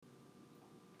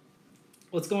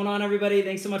What's going on, everybody?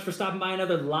 Thanks so much for stopping by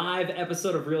another live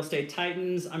episode of Real Estate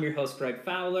Titans. I'm your host, Greg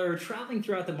Fowler, traveling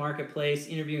throughout the marketplace,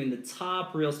 interviewing the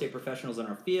top real estate professionals in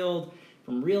our field,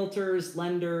 from realtors,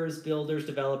 lenders, builders,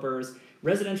 developers,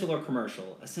 residential or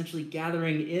commercial, essentially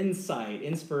gathering insight,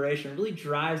 inspiration, really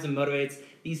drives and motivates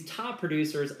these top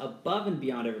producers above and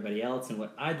beyond everybody else and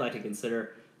what I'd like to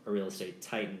consider a real estate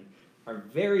titan. Our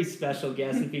very special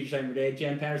guest and feature time today,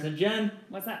 Jen Patterson. Jen,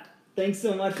 what's up? Thanks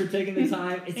so much for taking the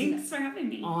time. It's Thanks for having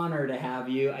me. an honor to have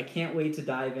you. I can't wait to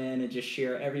dive in and just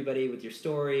share everybody with your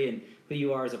story and who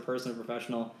you are as a person and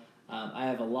professional. I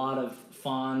have a lot of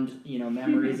fond,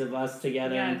 memories of us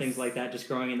together and things like that, just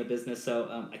growing in the business.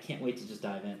 So I can't wait to just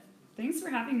dive in. Thanks for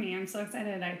having me. I'm so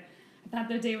excited. I thought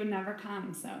the day would never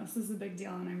come, so this is a big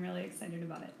deal, and I'm really excited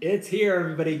about it. It's here,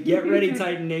 everybody. Get ready,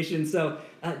 Titan Nation. So,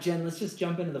 Jen, let's just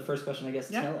jump into the first question, I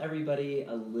guess. Yep. Tell everybody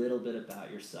a little bit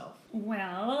about yourself.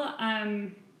 Well,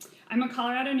 I'm a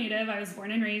Colorado native. I was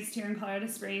born and raised here in Colorado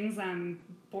Springs. I'm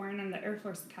born in the Air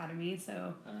Force Academy,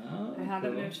 so I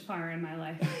haven't moved far in my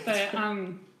life. But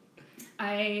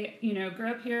I, grew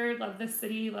up here, love this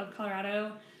city, love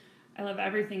Colorado. I love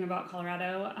everything about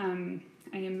Colorado.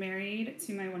 I am married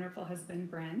to my wonderful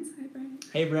husband, Brent. Hi, Brent.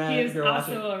 Hey, Brent. He is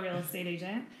also a real estate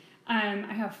agent. I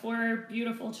have 4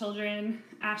 beautiful children,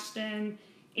 Ashton,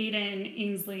 Aiden,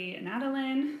 Ainsley, and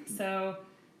Adeline. So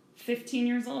 15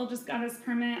 years old, just got his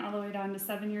permit, all the way down to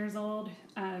 7 years old,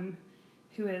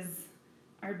 who is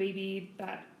our baby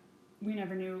that we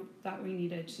never knew that we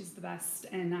needed. She's the best.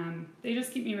 And they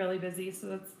just keep me really busy, so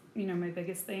that's, my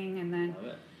biggest thing. And then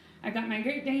I got my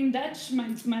Great Dane Dutch,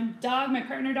 my dog, my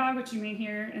partner dog, which you may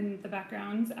hear in the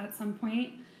background at some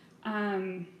point.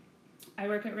 I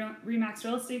work at Remax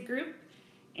Real Estate Group,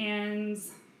 and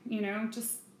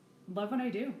just love what I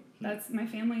do. That's my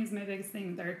family is my biggest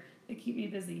thing. They keep me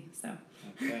busy. So.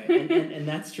 Okay, and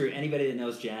that's true. Anybody that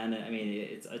knows Jen, I mean,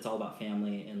 it's all about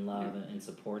family and love and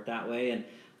support that way. And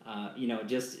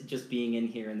just being in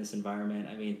here in this environment,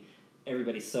 I mean,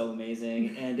 everybody's so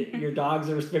amazing, and your dogs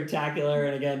are spectacular.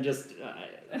 And again, just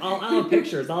I'll have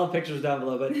pictures down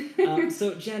below. But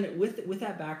so Jen, with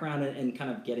that background and kind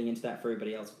of getting into that for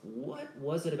everybody else, what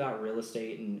was it about real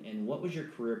estate, and what was your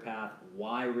career path?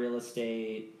 Why real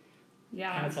estate?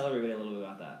 Yeah. Kind of tell everybody a little bit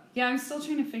about that. Yeah, I'm still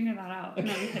trying to figure that out.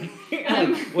 No, I'm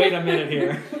kidding. Wait a minute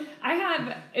here.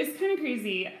 It's kind of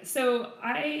crazy. So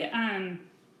I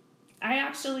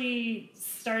actually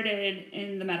started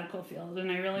in the medical field,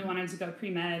 and I really wanted to go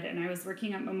pre-med, and I was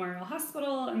working at Memorial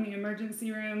Hospital in the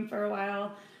emergency room for a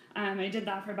while. I did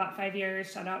that for about 5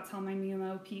 years. Shout out to all my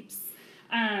Nemo peeps.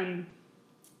 And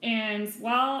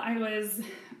while I was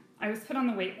put on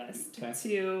the wait list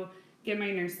to get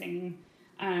my nursing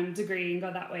degree and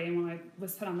go that way. And while I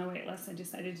was put on the wait list, I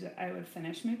decided I would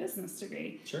finish my business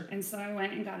degree. Sure. And so I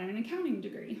went and got an accounting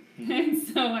degree. And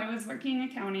so I was working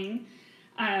accounting.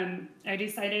 I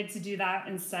decided to do that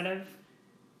instead of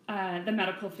the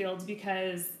medical field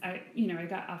because I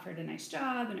got offered a nice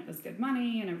job and it was good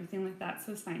money and everything like that. So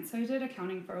it was fine. So I did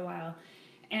accounting for a while.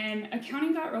 And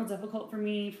accounting got real difficult for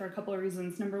me for a couple of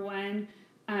reasons. Number one,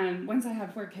 once I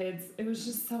had 4 kids, it was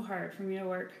just so hard for me to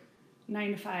work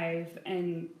 9 to 5,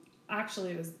 and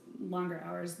actually it was longer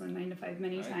hours than 9 to 5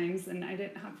 many times, and I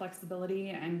didn't have flexibility,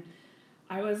 and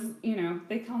I was,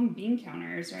 they call them bean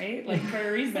counters, right? Like for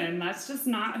a reason. That's just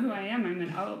not who I am. I'm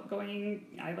an outgoing,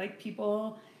 I like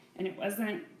people, and it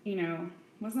wasn't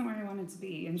where I wanted to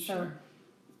be. And so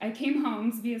I came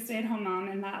home to be a stay-at-home mom,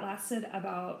 and that lasted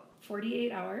about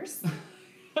 48 hours.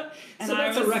 And so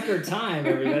that's a record time,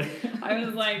 everybody. I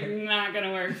was like, not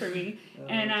gonna work for me.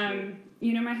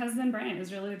 My husband Brian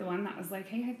was really the one that was like,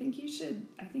 hey, I think you should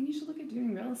look at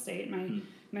doing real estate.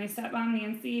 My stepmom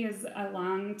Nancy is a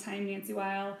long-time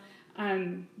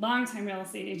real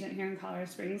estate agent here in Colorado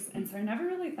Springs, and so I never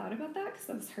really thought about that because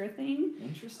that was her thing.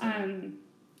 Interesting.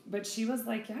 But she was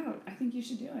like, yeah, I think you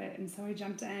should do it, and so I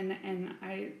jumped in, and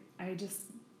I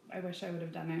wish I would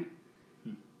have done it.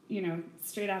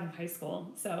 Straight out of high school.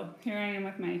 So here I am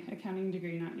with my accounting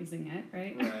degree, not using it,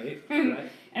 right? Right.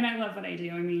 And I love what I do.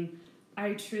 I mean,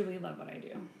 I truly love what I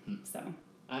do. So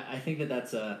I think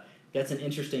that's an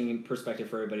interesting perspective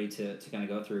for everybody to kind of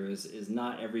go through. Is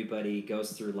not everybody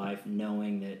goes through life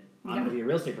knowing that I'm going to be a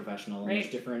real estate professional, and there's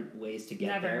different ways to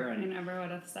get there. And I never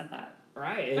would have said that.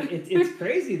 Right. It's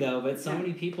crazy, though, but so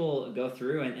many people go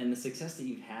through, and the success that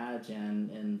you've had,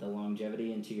 Jen, and the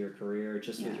longevity into your career,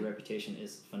 just with your reputation,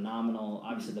 is phenomenal.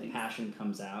 Obviously, the passion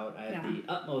comes out. I have the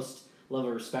utmost level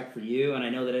of respect for you, and I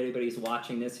know that anybody who's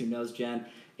watching this who knows Jen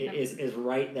is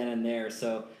right then and there.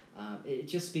 So it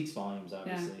just speaks volumes,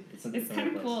 obviously. It's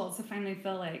kind of cool to finally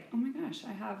feel like, oh my gosh,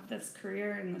 I have this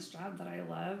career and this job that I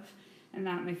love, and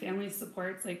that my family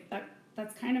supports, like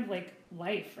that's kind of like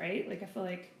life, right? Like I feel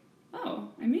like, oh,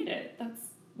 I made it. That's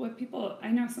what I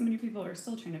know so many people are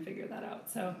still trying to figure that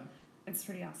out. So it's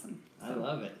pretty awesome. So. I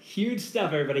love it. Huge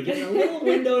stuff, everybody. Getting a little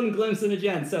window and glimpse into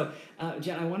Jen. So,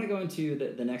 Jen, I want to go into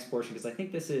the next portion because I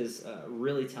think this is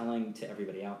really telling to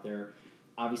everybody out there.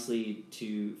 Obviously,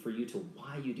 for you to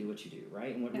why you do what you do,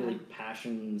 right? And what really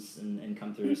passions and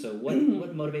come through. So, what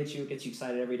motivates you? What gets you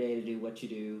excited every day to do what you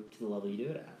do to the level you do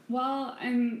it at? Well,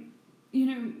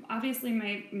 obviously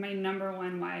my number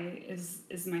one why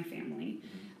is my family.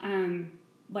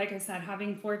 Like I said,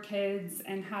 having 4 kids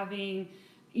and having,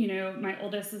 my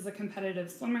oldest is a competitive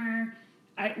swimmer.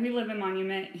 We live in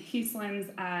Monument. He swims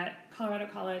at Colorado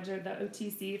College, or the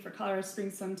OTC for Colorado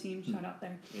Springs Swim Team. Shout out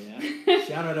there. Yeah.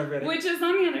 Shout out everybody. Which is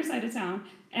on the other side of town.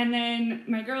 And then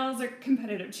my girls are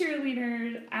competitive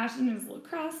cheerleaders. Ashton is a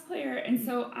lacrosse player. And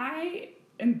so I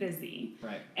am busy.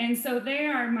 Right. And so they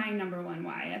are my number one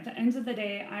why. At the end of the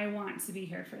day, I want to be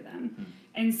here for them.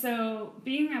 And so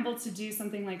being able to do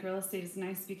something like real estate is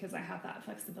nice because I have that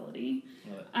flexibility.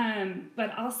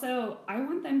 But also I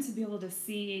want them to be able to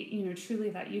see, truly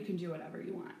that you can do whatever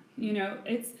you want.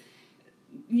 It's,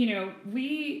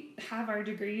 we have our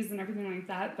degrees and everything like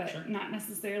that, but not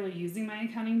necessarily using my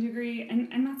accounting degree.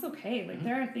 And that's okay. Like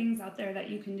there are things out there that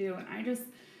you can do. And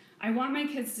I want my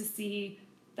kids to see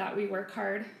that we work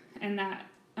hard and that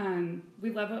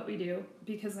we love what we do,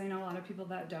 because I know a lot of people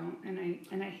that don't,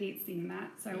 and I hate seeing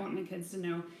that. So I want my kids to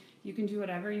know you can do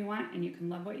whatever you want and you can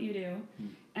love what you do,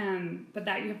 but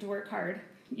that you have to work hard,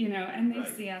 and they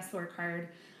see us work hard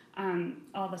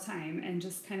all the time, and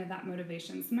just kind of that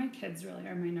motivation. So my kids really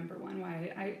are my number one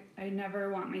why. I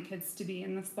never want my kids to be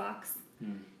in this box,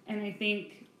 and I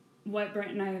think what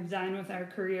Brent and I have done with our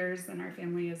careers and our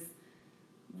family is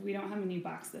we don't have any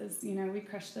boxes. We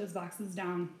crush those boxes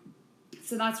down.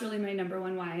 So that's really my number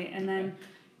one why. And then,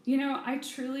 I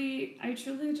truly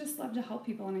just love to help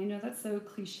people. And I know that's so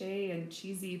cliche and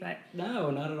cheesy, but no,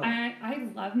 not at all. I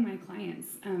love my clients.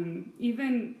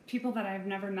 Even people that I've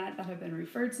never met that have been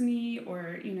referred to me,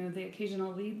 or, the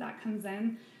occasional lead that comes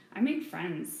in, I make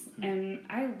friends, and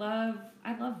I love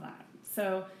that.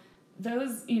 So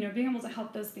those, being able to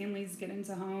help those families get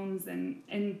into homes and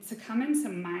to come into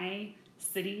my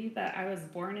city that I was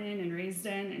born in and raised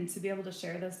in, and to be able to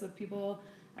share this with people,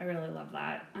 I really love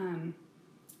that.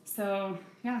 So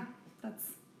yeah,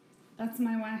 that's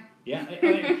my why. Yeah,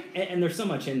 and there's so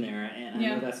much in there, and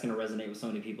I know that's going to resonate with so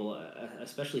many people,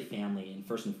 especially family, and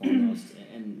first and foremost.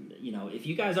 And if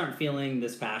you guys aren't feeling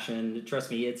this passion,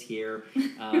 trust me, it's here.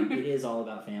 It is all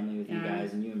about family with you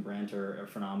guys, and you and Brent are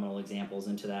phenomenal examples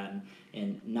into that,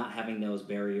 and not having those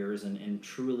barriers, and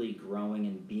truly growing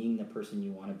and being the person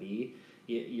you want to be.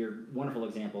 You're wonderful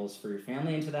examples for your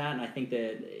family into that, and I think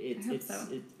that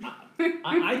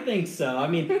I think so. I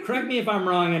mean, correct me if I'm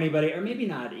wrong, anybody, or maybe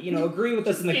not. Agree with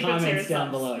us in the comments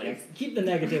down below. Yeah, keep the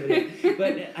negativity.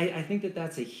 But I think that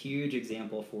that's a huge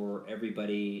example for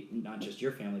everybody, not just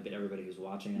your family, but everybody who's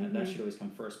watching. That should always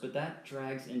come first. But that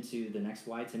drags into the next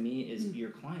why to me is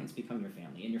your clients become your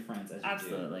family and your friends as you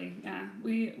Absolutely, yeah.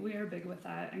 We are big with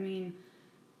that. I mean,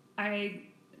 I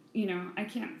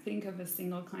can't think of a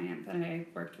single client that I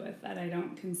worked with that I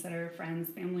don't consider friends,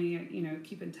 family.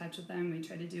 Keep in touch with them. We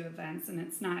try to do events, and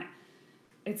it's not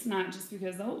just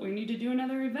because we need to do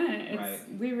another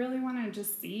event. We really want to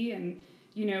just see and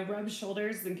rub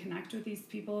shoulders and connect with these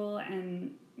people,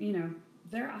 and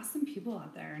they're awesome people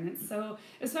out there. And it's so,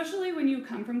 especially when you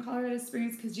come from Colorado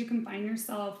Springs, because you can find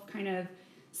yourself kind of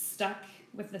stuck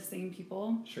with the same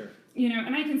people. Sure.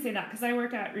 And I can say that because I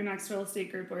work at Remax Real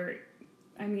Estate Group, where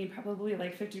probably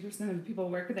like 50% of the people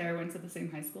work there went to the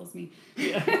same high school as me.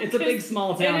 Yeah, it's a big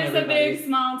small town. It is a big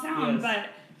small town, but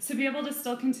to be able to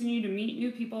still continue to meet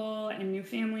new people and new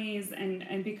families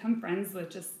and become friends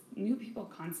with just new people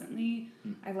constantly,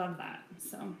 I love that.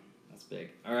 So that's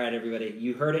big. All right, everybody,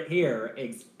 you heard it here.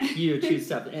 It's huge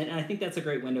stuff, and I think that's a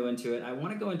great window into it. I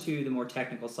want to go into the more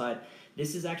technical side.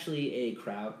 This is actually a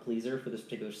crowd pleaser for this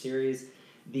particular series.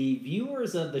 The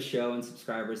viewers of the show and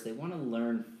subscribers, they want to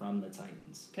learn from the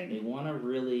Titans. Okay. They want to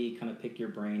really kind of pick your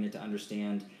brain and to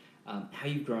understand how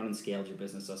you've grown and scaled your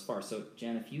business thus far. So,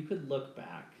 Jen, if you could look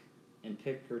back and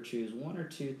pick or choose 1 or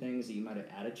 2 things that you might have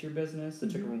added to your business that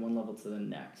took it from one level to the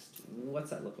next, what's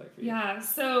that look like for you? Yeah,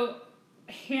 so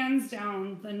hands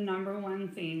down, the number one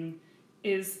thing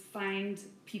is find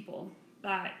people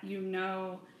that you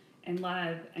know and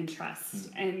love and trust.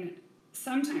 And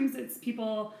sometimes it's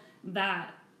people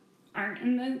that aren't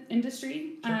in the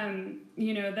industry. Sure.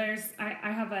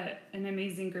 I have an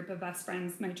amazing group of best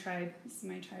friends, my tribe. This is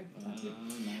my tribe.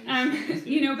 Nice.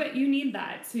 But you need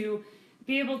that to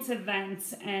be able to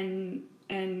vent and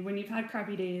when you've had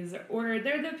crappy days, or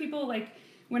they're the people like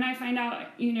when I find out,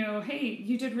 hey,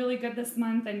 you did really good this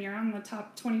month and you're on the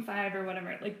top 25 or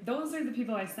whatever, like those are the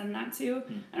people I send that to.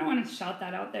 I don't want to shout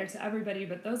that out there to everybody,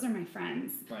 but those are my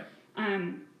friends. Right.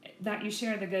 That you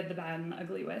share the good, the bad, and the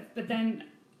ugly with. But then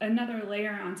another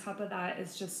layer on top of that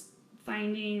is just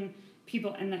finding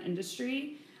people in the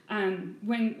industry.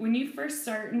 When you first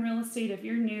start in real estate, if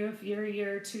you're new, if you're a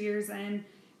year, 2 years in,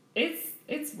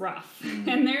 it's rough.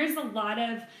 And there's a lot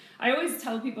of, I always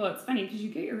tell people it's funny because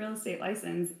you get your real estate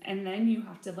license and then you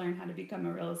have to learn how to become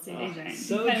a real estate agent.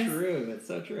 So true. That's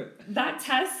so true. That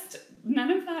test, none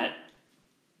of that,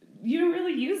 you don't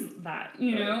really use that,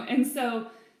 know? And so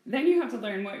then you have to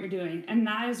learn what you're doing. And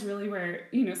that is really where,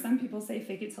 some people say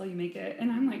fake it till you make it.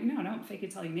 And I'm like, no, don't fake it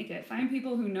till you make it. Find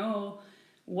people who know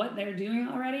what they're doing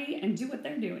already and do what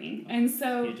they're doing. And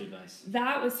so huge advice.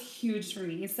 That was huge for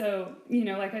me. So,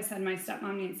 like I said, my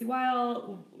stepmom, Nancy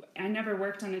Weil, I never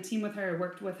worked on a team with her,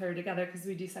 worked with her together because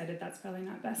we decided that's probably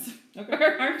not best for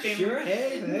our family. Sure,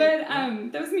 hey.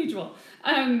 But that was mutual.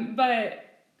 But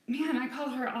man,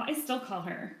 I still call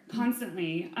her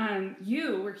constantly.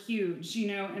 You were huge,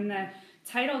 and the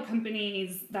title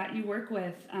companies that you work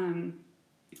with,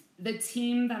 the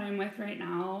team that I'm with right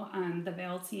now, the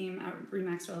Vail team at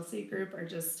Remax Real Estate Group are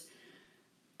just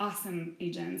awesome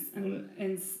agents. And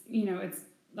it's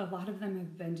a lot of them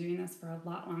have been doing this for a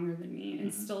lot longer than me.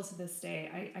 And still to this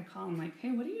day, I call them like,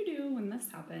 hey, what do you do when this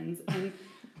happens? And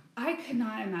I could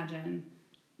not imagine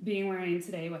being where I am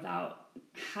today without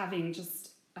having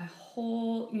just a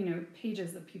whole,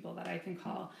 pages of people that I can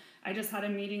call. I just had a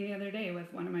meeting the other day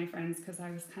with one of my friends because I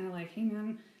was kind of like, hey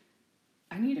man,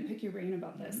 I need to pick your brain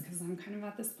about this because I'm kind of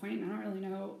at this point and I don't really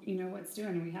know, what's doing.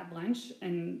 And we had lunch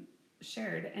and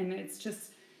shared, and it's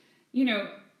just,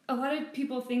 a lot of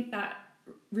people think that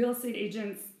real estate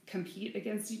agents compete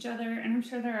against each other, and I'm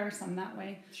sure there are some that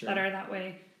way that are that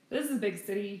way. This is a big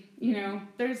city,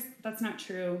 that's not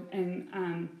true.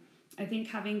 And I think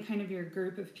having kind of your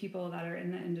group of people that are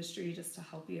in the industry just to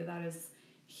help you, that is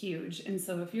huge. And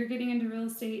so if you're getting into real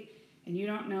estate and you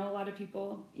don't know a lot of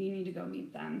people, you need to go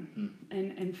meet them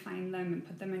and find them and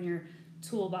put them in your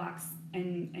toolbox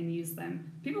and use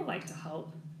them. People like to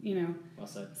help, Well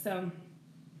said. So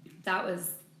that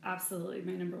was absolutely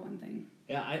my number one thing.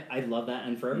 Yeah, I love that.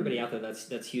 And for everybody out there,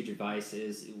 that's huge advice.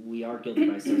 Is we are guilty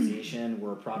by association.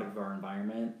 We're a product of our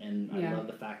environment. And I love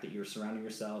the fact that you're surrounding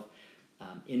yourself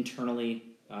internally,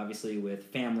 obviously with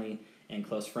family and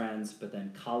close friends, but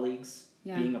then colleagues,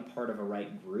 being a part of a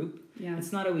right group.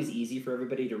 It's not always easy for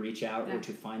everybody to reach out or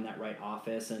to find that right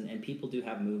office, and people do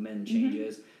have movement and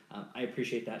changes. I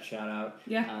appreciate that shout out.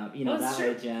 That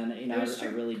way, Jen, I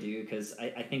really do, because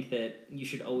I think that you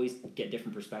should always get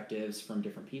different perspectives from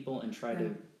different people and try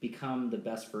to become the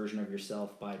best version of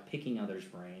yourself by picking others'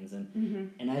 brains.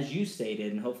 And as you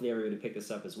stated, and hopefully everybody pick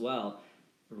this up as well,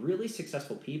 really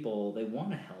successful people, they want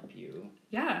to help you.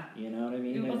 Yeah. You know what I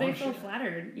mean? Well, they feel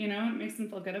flattered, it makes them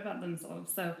feel good about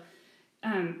themselves. So,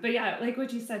 but yeah, like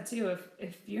what you said too,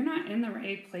 if you're not in the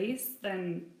right place,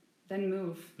 then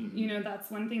move. That's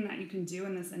one thing that you can do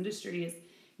in this industry is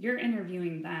you're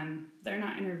interviewing them. They're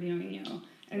not interviewing you.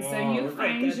 And so you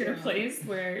find your place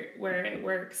where it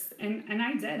works. And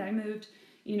I did. I moved,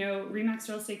 Remax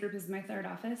Real Estate Group is my third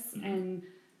office, and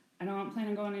I don't plan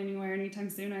on going anywhere anytime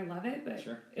soon. I love it, but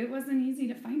it wasn't easy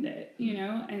to find it,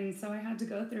 and so I had to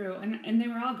go through, and they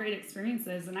were all great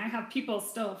experiences. And I have people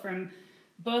still from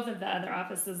both of the other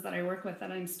offices that I work with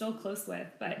that I'm still close with,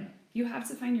 but you have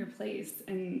to find your place,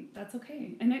 and that's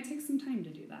okay. And it takes some time to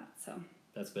do that, so.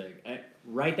 That's big.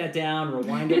 Write that down,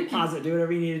 rewind it, pause it, do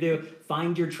whatever you need to do.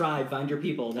 Find your tribe, find your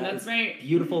people. That's right.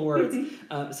 Beautiful words.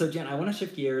 So Jen, I want to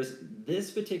shift gears. This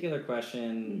particular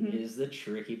question is the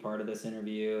tricky part of this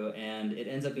interview, and it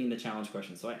ends up being the challenge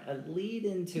question. So I lead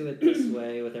into it this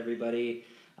way with everybody.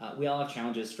 We all have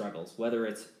challenges, struggles, whether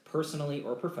it's personally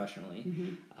or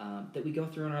professionally, that we go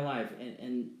through in our life.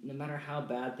 And no matter how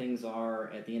bad things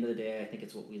are, at the end of the day, I think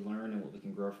it's what we learn and what we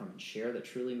can grow from and share that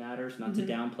truly matters, not to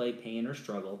downplay pain or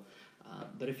struggle.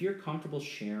 But if you're comfortable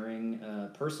sharing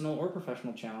a personal or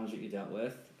professional challenge that you dealt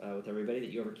with everybody that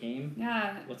you overcame,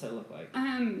 what's that look like?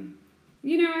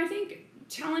 I think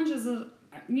challenges,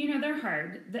 they're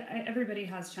hard. Everybody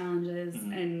has challenges.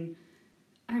 And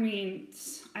I mean,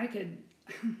 I could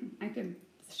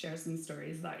share some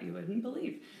stories that you wouldn't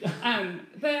believe.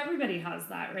 But everybody has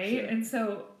that, right? Sure. And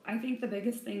so I think the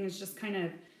biggest thing is just kind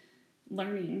of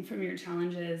learning from your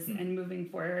challenges and moving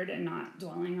forward and not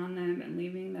dwelling on them and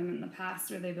leaving them in the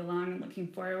past where they belong and looking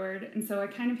forward. And so I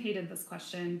kind of hated this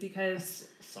question because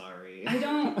sorry. I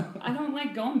don't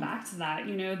like going back to that.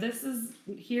 You know, this is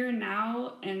here and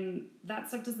now, and that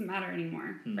stuff doesn't matter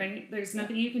anymore, right? There's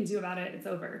nothing you can do about it. It's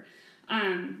over.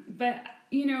 But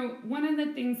you know, one of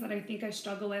the things that I think I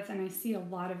struggle with, and I see a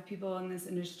lot of people in this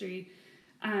industry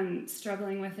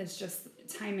struggling with, is just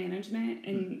time management.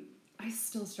 And I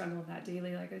still struggle with that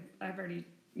daily. Like I've already,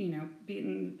 you know,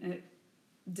 beaten it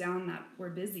down that we're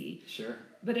busy. Sure.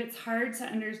 But it's hard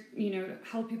to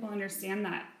help people understand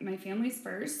that my family's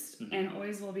first and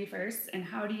always will be first. And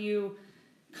how do you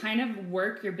kind of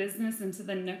work your business into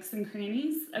the nooks and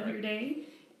crannies of your day,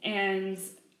 and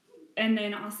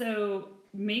then also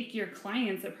make your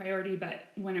clients a priority, but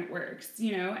when it works,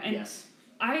 you know? And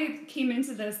I came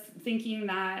into this thinking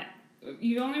that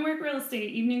you only work real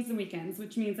estate evenings and weekends,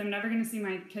 which means I'm never going to see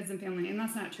my kids and family, and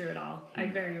that's not true at all. I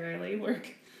very rarely work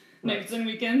nights and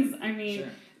weekends. I mean,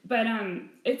 but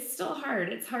it's still hard.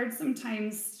 It's hard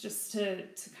sometimes just to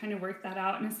kind of work that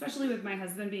out, and especially with my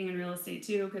husband being in real estate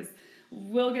too, because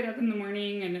we'll get up in the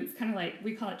morning and it's kind of like,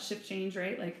 we call it shift change,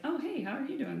 right? Like, oh, hey, how are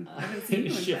you doing? I haven't seen you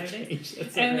in 5 days.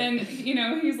 And then, you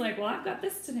know, he's like, well, I've got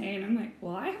this today. And I'm like,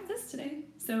 well, I have this today.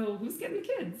 So who's getting the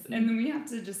kids? And then we have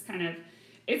to just kind of,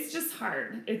 it's just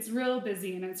hard. It's real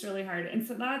busy and it's really hard. And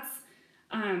so that's,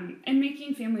 and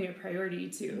making family a priority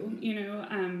too, you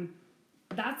know,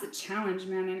 that's a challenge,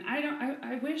 man. And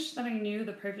I wish that I knew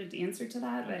the perfect answer to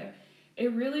that, but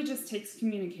it really just takes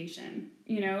communication,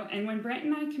 you know. And when Brent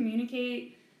and I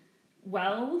communicate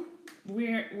well,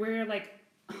 we're like,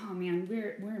 oh man,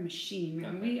 we're a machine,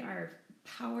 man. We are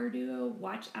power duo.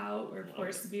 Watch out, we're a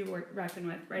force to be reckoned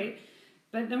with, right?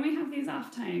 But then we have these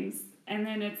off times, and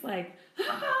then it's like,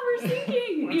 we're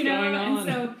sinking, you know. And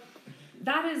so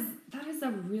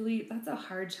that's a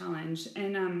hard challenge,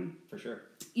 and for sure,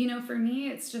 you know, for me,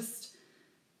 it's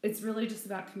really just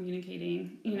about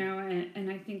communicating, you know,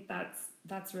 and I think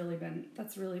that's really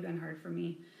been hard for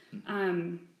me.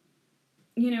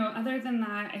 You know, other than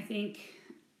that, I think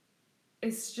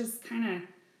it's just kind of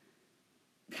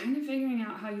figuring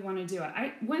out how you want to do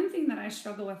it. One thing that I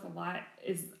struggle with a lot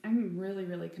is I'm really,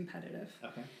 really competitive.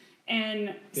 Okay.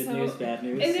 And good news, bad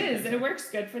news. It is. It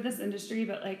works good for this industry,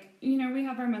 but like, you know, we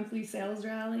have our monthly sales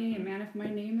rally, and man, if my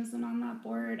name isn't on that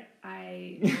board,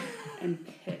 I am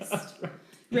pissed.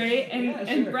 Right?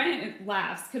 And Brent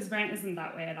laughs because Brent isn't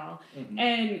that way at all.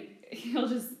 And he'll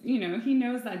just, you know, he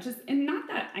knows that and not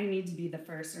that I need to be the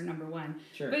first or number one,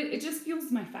 but it just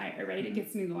fuels my fire, right? It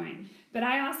gets me going. But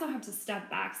I also have to step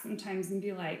back sometimes and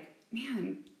be like,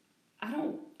 man, I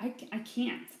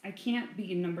can't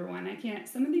be number one. I can't.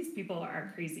 Some of these people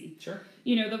are crazy. Sure.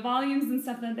 You know, the volumes and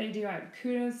stuff that they do, I have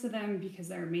kudos to them because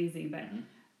they're amazing. But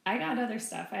I got other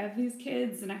stuff. I have these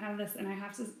kids and I have this, and I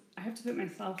have to put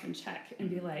myself in check and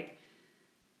be like,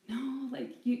 no,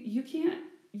 like you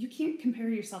can't compare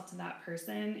yourself to that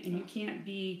person, and you can't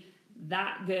be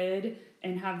that good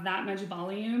and have that much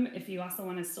volume if you also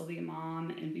want to still be a mom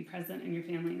and be present in your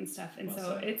family and stuff. And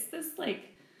it's this like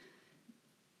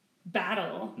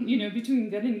battle, you know,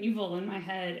 between good and evil in my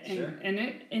head,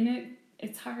 and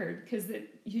it's hard because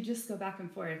you just go back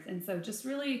and forth. And so just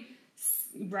really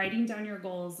writing down your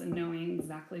goals and knowing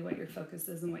exactly what your focus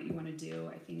is and what you want to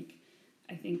do,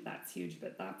 I think that's huge,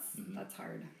 but that's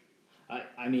hard.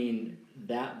 I mean,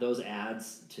 those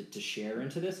ads to share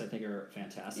into this, I think, are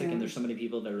fantastic. And there's so many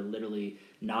people that are literally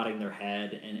nodding their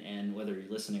head, and whether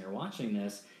you're listening or watching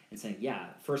this, and saying, yeah,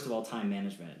 first of all, time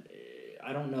management.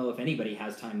 I don't know if anybody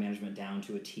has time management down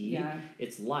to a T. Yeah.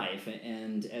 It's life.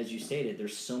 And as you stated,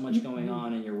 there's so much going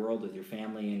on in your world with your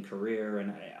family and career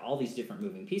and all these different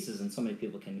moving pieces, and so many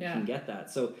people can get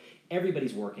that. So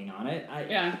everybody's working on it.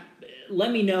 Let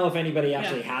me know if anybody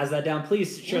actually has that down.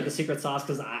 Please share the secret sauce,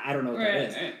 because I don't know what that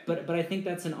is. But I think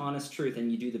that's an honest truth,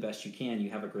 and you do the best you can.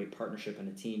 You have a great partnership and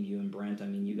a team, you and Brent. I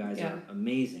mean, you guys are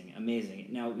amazing, amazing.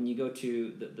 Now, when you go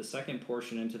to the second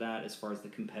portion into that, as far as the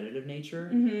competitive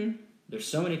nature, there's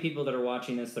so many people that are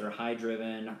watching this that are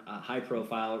high-driven,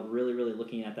 high-profile, really, really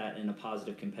looking at that in a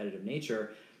positive, competitive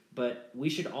nature. But we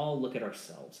should all look at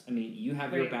ourselves. I mean, you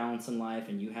have your balance in life,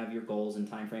 and you have your goals and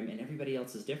time frame, and everybody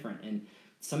else is different. And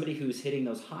somebody who's hitting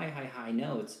those high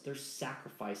notes, there's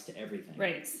sacrifice to everything.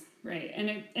 Right.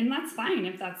 And that's fine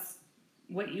if that's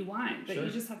what you want. But you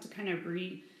just have to kind of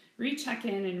recheck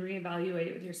in and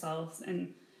reevaluate with yourselves.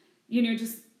 And, you know,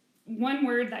 just one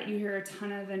word that you hear a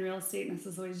ton of in real estate, and this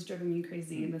has always driven me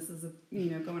crazy, and this is,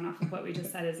 going off of what we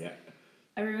just said, is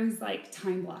everyone's like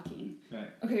time blocking. Right.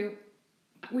 Okay,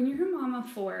 when you're a mom of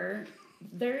 4,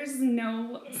 there's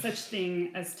no such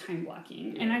thing as time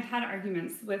blocking. And I've had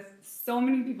arguments with so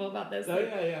many people about this. Oh,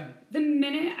 yeah. The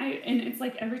minute and it's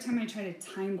like every time I try to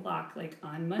time block, like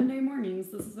on Monday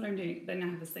mornings, this is what I'm doing, then I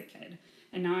have a sick kid.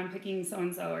 And now I'm picking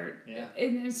so-and-so,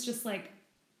 and it's just like,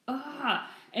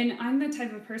 and I'm the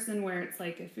type of person where it's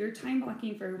like, if you're time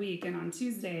blocking for a week and on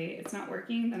Tuesday it's not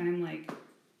working, then I'm like,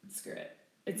 screw it.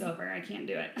 It's over. I can't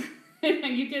do it.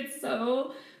 And you get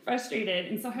so frustrated.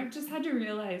 And so I've just had to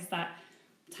realize that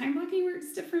time blocking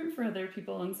works different for other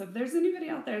people. And so if there's anybody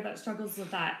out there that struggles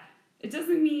with that, it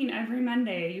doesn't mean every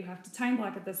Monday you have to time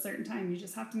block at this certain time. You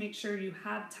just have to make sure you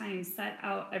have time set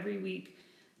out every week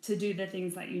to do the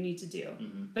things that you need to do.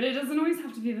 Mm-hmm. But it doesn't always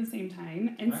have to be the same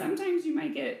time. And sometimes you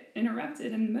might get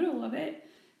interrupted in the middle of it,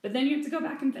 but then you have to go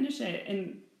back and finish it.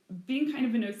 And being kind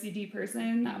of an OCD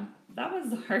person, that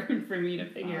was hard for me to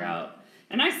figure out.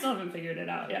 And I still haven't figured it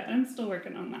out yet. I'm still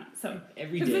working on that. So,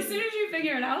 because as soon as you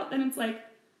figure it out, then it's like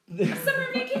summer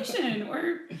vacation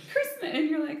or Christmas, and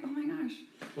you're like, oh my gosh.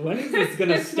 When is this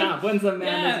gonna stop? When's the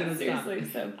madness gonna stop?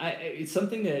 Seriously. So it's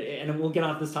something that, and we'll get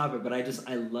off this topic, but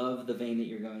I love the vein that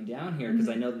you're going down here, because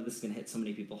I know that this is gonna hit so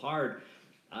many people hard.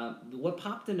 What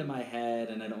popped into my head,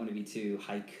 and I don't want to be too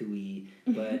haiku-y,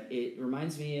 but it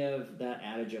reminds me of that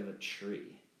adage of a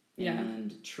tree. Yeah.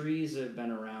 And trees have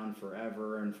been around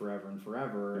forever and forever and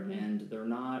forever, and they're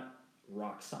not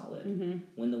rock solid.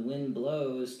 When the wind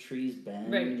blows, trees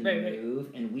bend and move,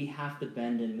 and we have to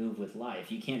bend and move with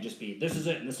life. You can't just be, this is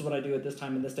it, and this is what I do at this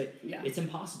time and this day. Yeah. It's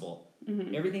impossible.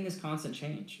 Everything is constant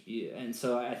change. And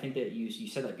so I think that you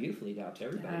said that beautifully out to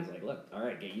everybody. It's like, look, all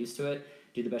right, get used to it,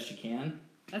 do the best you can.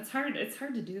 That's hard. It's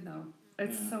hard to do, though.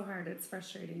 It's so hard. It's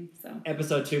frustrating. So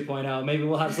episode 2.0. Maybe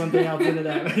we'll have something else into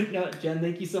that. No, Jen,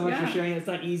 thank you so much for sharing. It's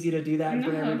not easy to do that in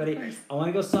front of everybody. I want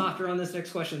to go softer on this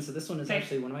next question. So this one is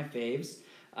actually one of my faves.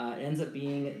 It ends up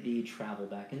being the travel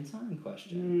back in time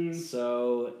question.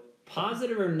 So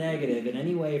positive or negative in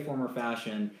any way, form, or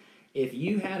fashion, if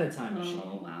you had a time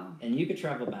machine and you could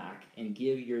travel back and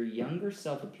give your younger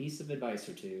self a piece of advice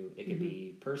or two, it could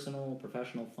be personal,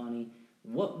 professional, funny,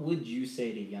 what would you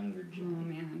say to younger Jen? Oh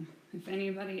man, if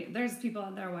anybody, there's people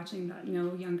out there watching that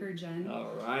know younger Jen.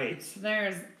 All right.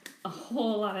 There's a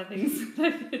whole lot of things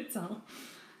that I could tell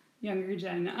younger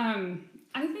Jen.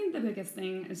 I think the biggest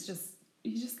thing is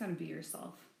you just gotta be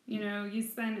yourself. You know,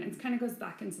 it kind of goes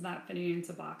back into that fitting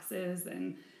into boxes,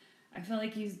 and I feel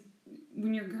like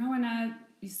when you're growing up,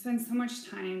 you spend so much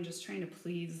time just trying to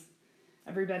please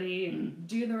everybody and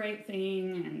do the right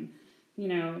thing and, you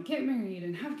know, get married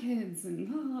and have kids and,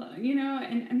 you know,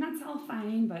 and that's all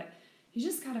fine, but you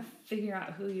just got to figure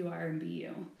out who you are and be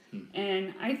you.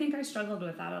 And I think I struggled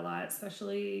with that a lot,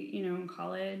 especially, you know, in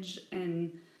college.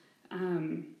 And,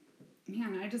 man,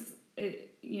 I just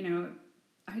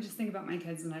think about my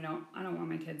kids, and I don't want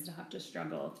my kids to have to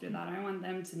struggle through that. I want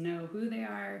them to know who they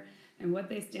are and what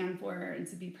they stand for, and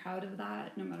to be proud of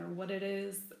that no matter what it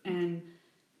is. And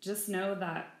just know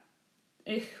that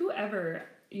whoever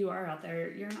you are out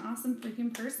there, you're an awesome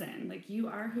freaking person. Like, you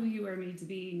are who you are made to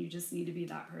be, and you just need to be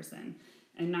that person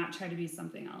and not try to be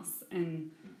something else. And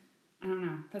I don't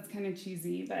know, that's kind of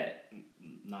cheesy, but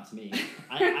not to me.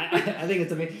 I think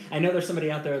it's amazing. I know there's somebody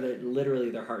out there that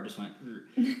literally their heart just went,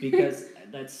 because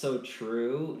that's so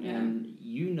true. And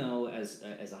you know, as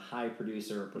a high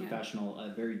producer, a professional,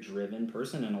 a very driven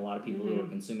person, and a lot of people who are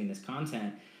consuming this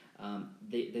content,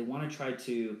 they want to try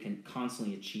to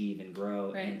constantly achieve and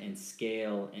grow and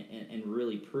scale and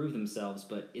really prove themselves,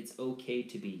 but it's okay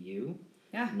to be you.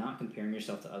 Yeah. Not comparing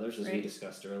yourself to others, as we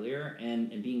discussed earlier,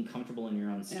 and being comfortable in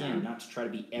your own skin, not to try to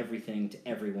be everything to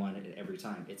everyone at every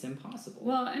time. It's impossible.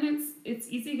 Well, and it's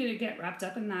easy to get wrapped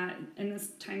up in that in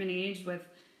this time and age with,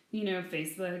 you know,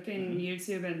 Facebook and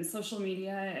YouTube and social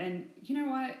media, and you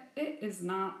know what? It is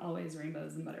not always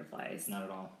rainbows and butterflies. Not at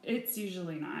all. It's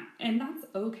usually not. And that's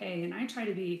okay. And I try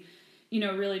to be, you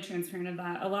know, really transparent of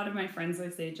that. A lot of my friends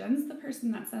always say, Jen's the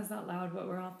person that says out loud what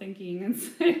we're all thinking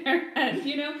inside our head,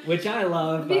 you know? Which I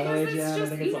love, by the way, Jen.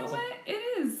 Just, I think it's you know awesome. what? It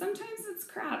is. Sometimes it's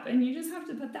crap, and you just have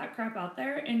to put that crap out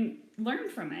there and learn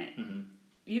from it.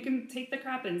 You can take the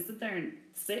crap and sit there and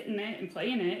sit in it and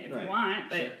play in it if you want,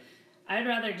 but I'd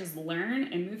rather just learn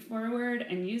and move forward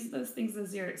and use those things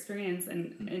as your experience.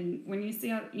 And when you see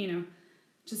how, you know,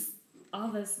 just all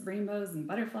this rainbows and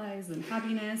butterflies and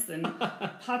happiness and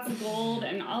pots of gold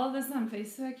and all of this on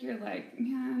Facebook, you're like,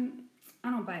 man,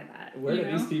 I don't buy that. Where do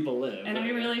these people live? And I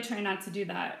really try not to do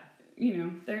that. You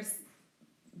know,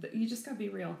 you just gotta be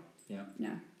real.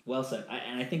 Yeah. Well said.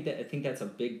 I think that's a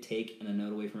big take and a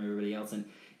note away from everybody else.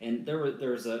 And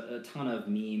there's a ton of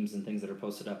memes and things that are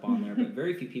posted up on there, but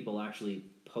very few people actually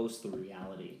post the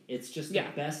reality. It's just the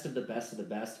best of the best of the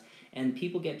best. And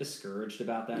people get discouraged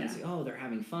about that and say, oh, they're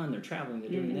having fun, they're traveling, they're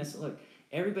doing this. Look,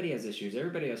 everybody has issues,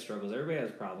 everybody has struggles, everybody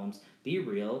has problems. Be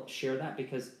real, share that,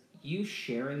 because you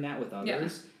sharing that with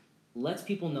others lets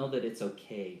people know that it's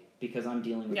okay because I'm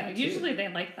dealing with it too. Usually they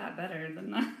like that better than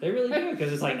that. They really do,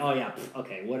 because it's like, oh yeah,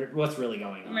 okay, what's really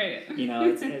going on? Right. You know,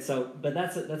 it's so, but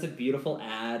that's a beautiful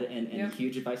ad and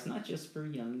huge advice, not just for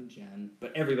young Jen,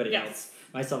 but everybody else,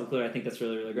 myself included. I think that's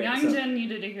really, really great. Young Jen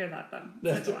needed to hear that though.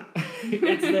 That's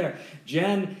it's there.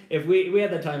 Jen, if we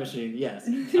had that time machine, yes.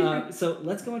 So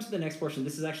let's go into the next portion.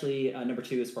 This is actually number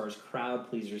 2 as far as crowd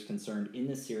pleasers concerned in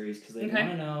this series, because they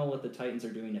want to know what the Titans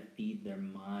are doing to feed their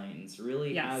minds,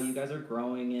 really how you guys are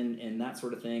growing and that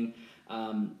sort of thing,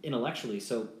 intellectually.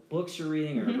 So books you're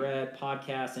reading or read,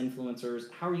 podcasts,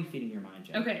 influencers, how are you feeding your mind,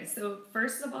 Jen? Okay, so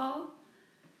first of all,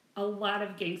 a lot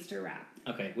of gangster rap.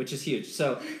 Okay, which is huge.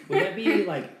 So would that be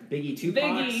like Biggie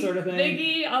Tupac sort of thing?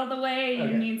 Biggie all the way.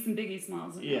 You need some Biggie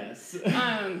Smalls. Yes.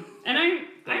 And I'm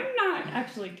not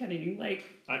actually kidding. Like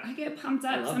I get pumped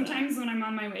up sometimes when I'm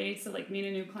on my way to like meet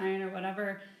a new client or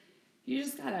whatever. You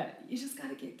just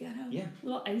gotta get ghetto. Yeah.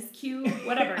 Little Ice Cube,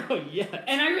 whatever. Oh yeah.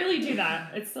 And I really do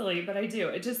that. It's silly, but I do.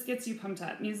 It just gets you pumped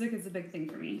up. Music is a big thing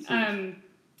for me.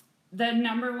 The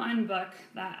number 1 book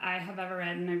that I have ever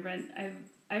read, and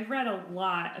I've read a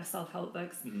lot of self-help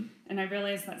books, and I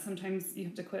realized that sometimes you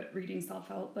have to quit reading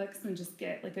self-help books and just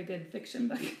get like a good fiction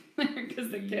book because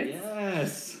the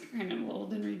kids kind of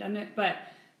old and redundant. But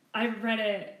I've read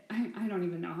it, I don't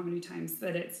even know how many times,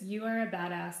 but it's You Are a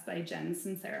Badass by Jen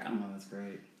Sincero. Oh, that's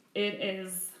great. It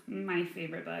is my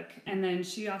favorite book. And then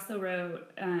she also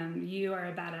wrote You Are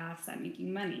a Badass at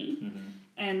Making Money,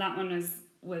 and that one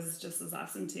was just as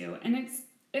awesome too. And I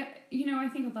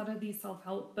think a lot of these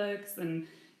self-help books and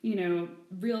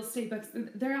real estate books,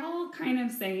 they're all kind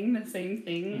of saying the same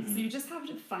thing. So you just have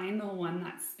to find the one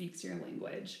that speaks your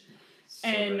language. So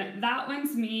that one,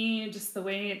 to me, just the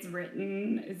way it's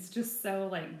written, it's just so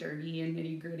like dirty and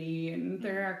nitty gritty, and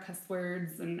there are cuss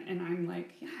words, and I'm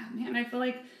like, yeah, man, I feel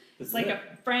like it's like a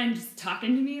friend just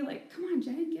talking to me, like, come on,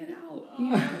 Jen, get out,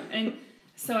 And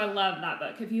so I love that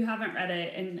book. If you haven't read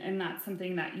it and that's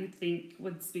something that you think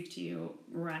would speak to you,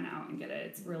 run out and get it.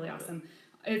 It's really awesome.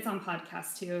 It's on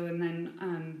podcast too, and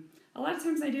then a lot of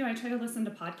times I try to listen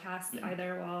to podcasts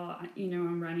either while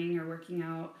I'm running or working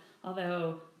out,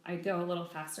 although I go a little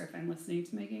faster if I'm listening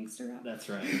to my gangster rap. That's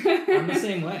right. I'm the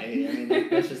same way. I mean,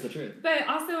 that's just the truth. But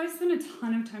also I spend a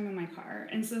ton of time in my car,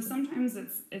 and so sometimes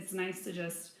it's nice to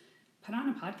just put on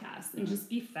a podcast and just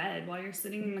be fed while you're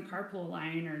sitting in the carpool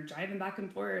line or driving back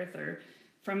and forth or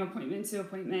from appointment to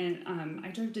appointment. I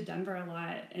drove to Denver a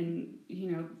lot, and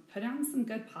put on some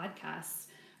good podcasts,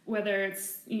 whether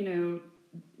it's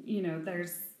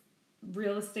there's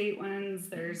real estate ones,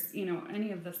 there's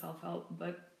any of the self-help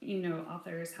book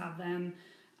authors have them.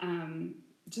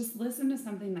 Just listen to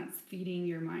something that's feeding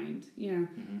your mind.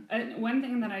 One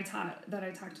thing that I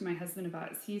talked to my husband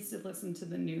about is he used to listen to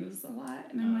the news a lot,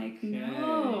 and I'm like,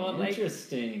 no,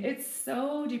 interesting. It's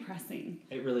so depressing.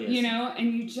 It really is.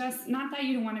 And you just, not that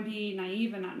you don't want to be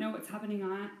naive and not know what's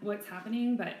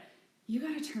happening, but you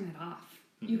got to turn it off.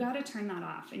 You got to turn that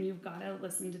off, and you've got to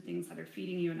listen to things that are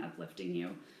feeding you and uplifting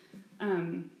you.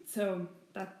 So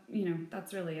that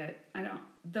that's really it.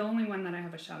 The only one that I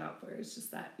have a shout out for is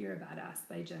just that You're a Badass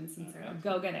by Jen Sincero. Okay.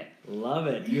 Go get it. Love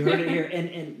it. You heard it here.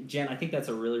 And Jen, I think that's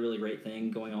a really, really great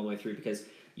thing going all the way through, because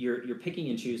you're picking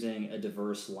and choosing a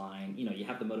diverse line. You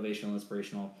have the motivational,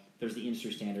 inspirational, there's the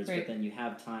industry standards, but then you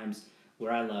have times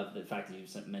where I love the fact that you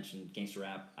mentioned gangster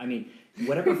rap. I mean,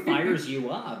 whatever fires you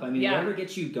up. I mean, whatever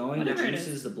gets you going, whatever the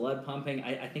juices, the blood pumping.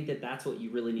 I think that's what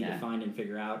you really need to find and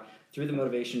figure out through the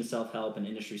motivation, self-help, and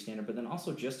industry standard, but then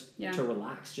also just to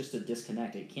relax, just to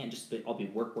disconnect. It can't just all be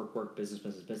work,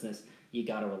 business. You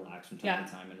got to relax from time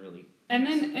to time and really...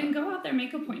 And go out there,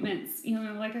 make appointments.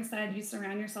 Like I said, you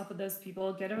surround yourself with those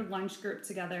people. Get a lunch group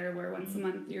together where once a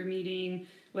month you're meeting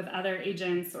with other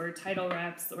agents or title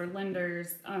reps or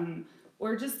lenders,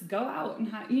 or just go out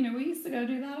and we used to go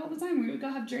do that all the time. We would go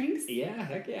have drinks. Yeah,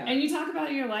 heck yeah. And you talk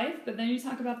about your life, but then you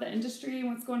talk about the industry and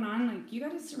what's going on. Like, you got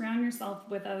to surround yourself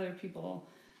with other people.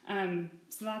 So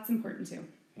that's important too.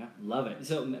 Yeah, love it.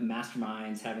 So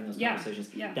masterminds, having those conversations,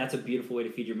 that's a beautiful way to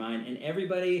feed your mind. And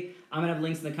everybody, I'm going to have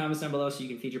links in the comments down below so you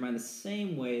can feed your mind the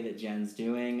same way that Jen's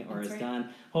doing or has done.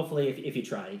 Hopefully, if you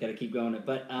try, you got to keep going.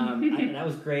 But that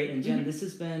was great. And Jen, this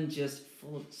has been just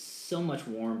full of so much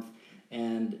warmth.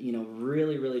 And,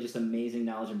 really, really just amazing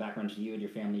knowledge and background to you and your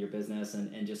family, your business,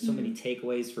 and just so many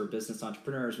takeaways for business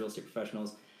entrepreneurs, real estate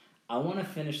professionals. I want to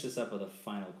finish this up with a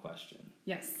final question.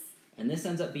 Yes. And this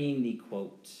ends up being the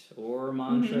quote or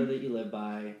mantra that you live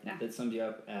by that sums you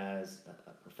up as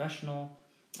a professional,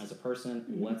 as a person.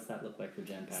 Mm-hmm. What's that look like for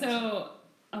Jen Patterson? So,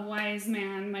 a wise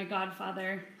man, my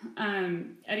godfather,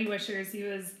 Eddie Wishers, he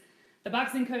was the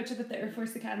boxing coach at the Air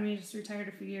Force Academy, just retired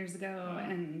a few years ago,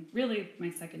 and really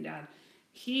my second dad.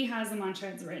 He has a mantra.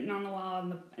 It's written on the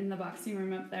wall in the boxing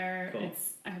room up there. Cool.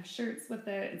 I have shirts with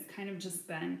it. It's kind of just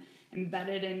been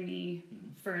embedded in me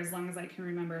for as long as I can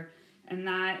remember. And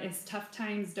that is tough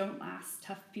times don't last,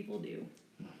 tough people do.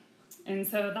 And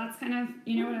so that's kind of,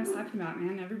 what I was talking about,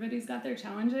 man. Everybody's got their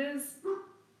challenges.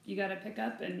 You got to pick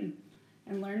up and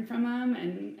learn from them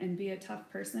and be a tough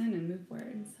person and move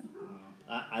forward. So.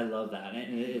 I love that,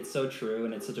 and it's so true,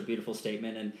 and it's such a beautiful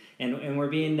statement, and we're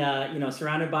being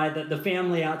surrounded by the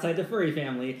family outside, the furry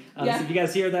family. So if you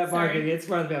guys hear that barking, it's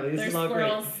part of the family. This is all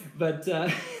squirrels. Great,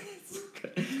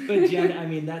 but Jen, I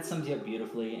mean, that sums you up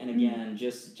beautifully, and again,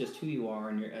 just who you are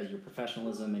and your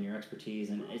professionalism and your expertise,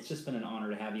 and it's just been an honor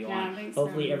to have you on. Thanks,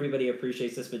 Hopefully everybody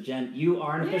appreciates this, but Jen, you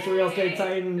are an official Real Estate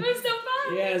Titan. It was so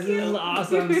fun. Yes, this is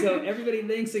awesome. So everybody,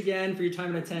 thanks again for your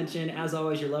time and attention. As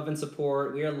always, your love and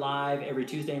support. We are live every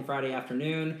Tuesday and Friday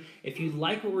afternoon. If you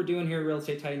like what we're doing here at Real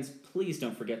Estate Titans, please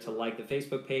don't forget to like the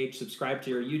Facebook page, subscribe to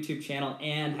your YouTube channel,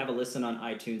 and have a listen on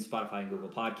iTunes, Spotify, and Google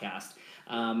Podcast.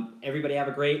 Everybody have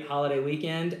a great holiday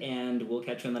weekend, and we'll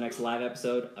catch you on the next live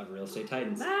episode of Real Estate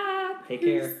Titans. Bye. Take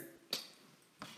care.